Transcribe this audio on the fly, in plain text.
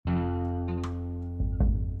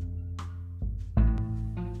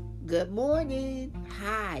Good morning.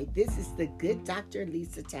 Hi, this is the good Dr.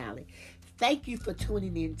 Lisa Talley. Thank you for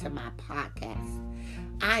tuning in to my podcast.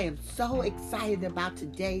 I am so excited about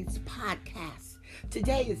today's podcast.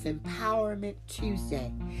 Today is Empowerment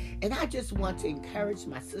Tuesday, and I just want to encourage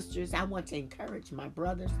my sisters. I want to encourage my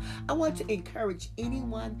brothers. I want to encourage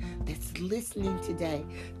anyone that's listening today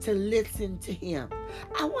to listen to him.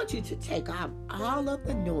 I want you to take out all of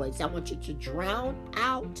the noise. I want you to drown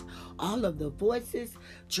out all of the voices,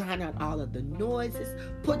 drown out all of the noises,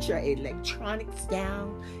 put your electronics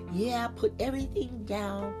down. Put everything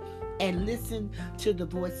down and listen to the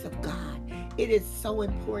voice of God. It is so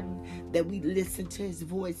important that we listen to his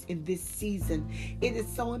voice in this season. It is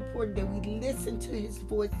so important that we listen to his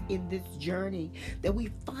voice in this journey, that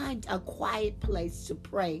we find a quiet place to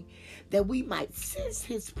pray, that we might sense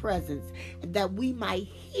his presence, and that we might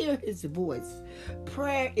hear his voice.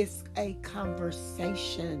 Prayer is a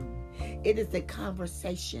conversation. It is a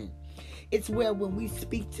conversation. It's where when we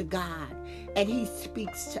speak to God and he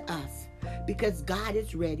speaks to us, because God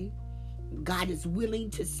is ready. God is willing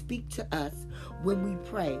to speak to us when we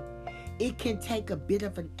pray. It can take a bit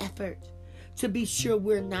of an effort to be sure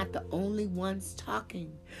we're not the only ones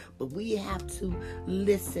talking, but we have to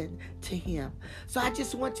listen to him. So I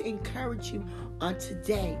just want to encourage you on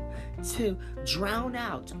today to drown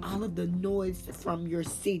out all of the noise from your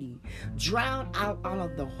city. Drown out all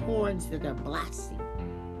of the horns that are blasting.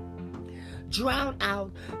 Drown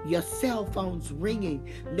out your cell phones ringing,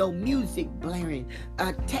 no music blaring.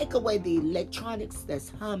 Take away the electronics that's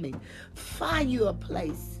humming. Find you a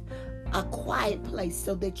place, a quiet place,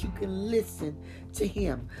 so that you can listen to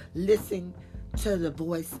him. Listen to the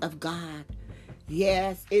voice of God.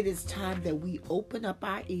 Yes, it is time that we open up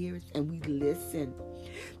our ears and we listen,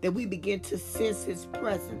 that we begin to sense his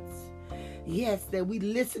presence. Yes, that we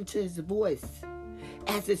listen to his voice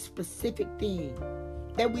as a specific thing.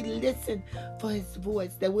 That we listen for his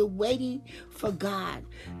voice, that we're waiting for God,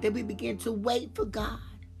 that we begin to wait for God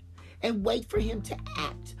and wait for him to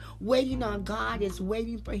act. Waiting on God is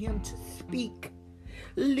waiting for him to speak.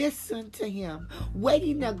 Listen to him.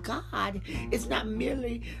 Waiting on God is not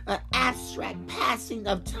merely an abstract passing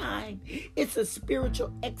of time. It's a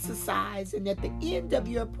spiritual exercise. And at the end of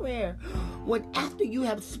your prayer, when after you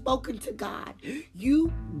have spoken to God,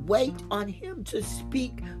 you wait on him to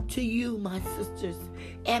speak to you, my sisters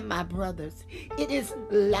and my brothers. It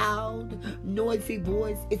isn't loud, noisy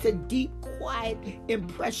voice. It's a deep, quiet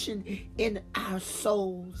impression in our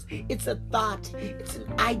souls. It's a thought. It's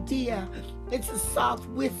an idea. It's a soft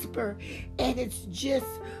whisper, and it's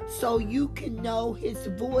just so you can know his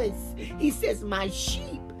voice. He says, my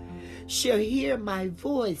sheep shall hear my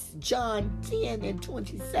voice. John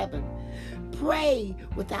 10:27. Pray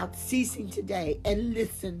without ceasing today and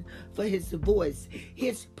listen for his voice.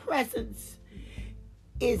 His presence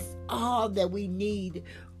is all that we need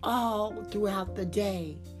all throughout the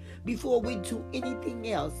day. Before we do anything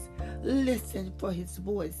else, listen for his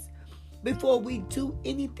voice. Before we do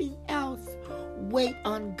anything else, wait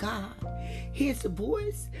on God. His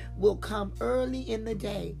voice will come early in the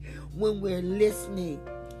day when we're listening,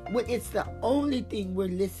 when it's the only thing we're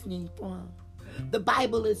listening for. The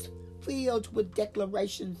Bible is filled with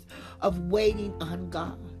declarations of waiting on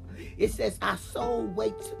God. It says, our soul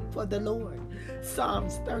waits for the Lord.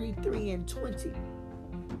 Psalms 33:20.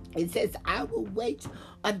 It says, I will wait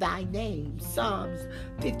on thy name. Psalms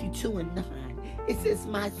 52:9. It says,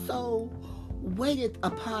 my soul waiteth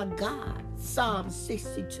upon God. Psalms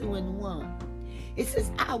 62:1. It says,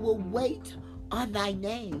 I will wait on thy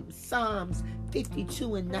name. Psalms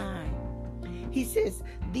 52:9. He says,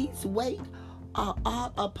 these wait are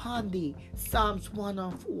all upon thee. Psalms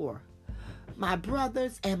 104. My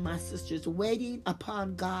brothers and my sisters, waiting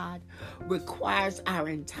upon God requires our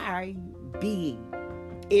entire being.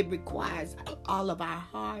 It requires all of our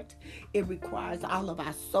heart. It requires all of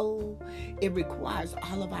our soul. It requires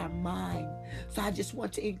all of our mind. So I just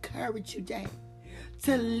want to encourage you today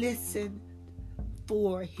to listen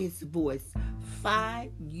for his voice.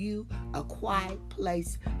 Find you a quiet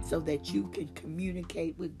place so that you can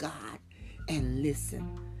communicate with God and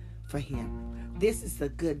listen for him. This is the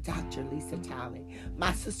good Dr. Lisa Talley,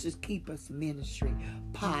 My Sisters Keepers Ministry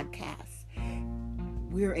podcast.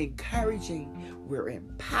 We're encouraging, we're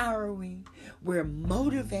empowering, we're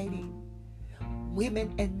motivating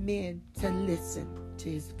women and men to listen to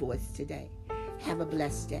his voice today. Have a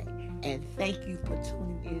blessed day, and thank you for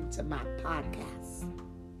tuning in to my podcast.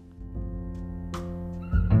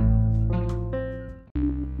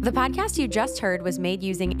 The podcast you just heard was made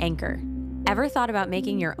using Anchor. Ever thought about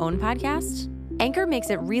making your own podcast? Anchor makes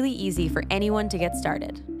it really easy for anyone to get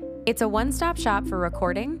started. It's a one-stop shop for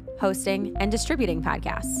recording, hosting, and distributing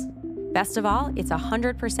podcasts. Best of all, it's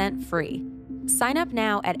 100% free. Sign up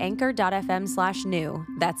now at anchor.fm/new.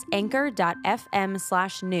 That's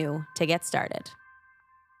anchor.fm/new to get started.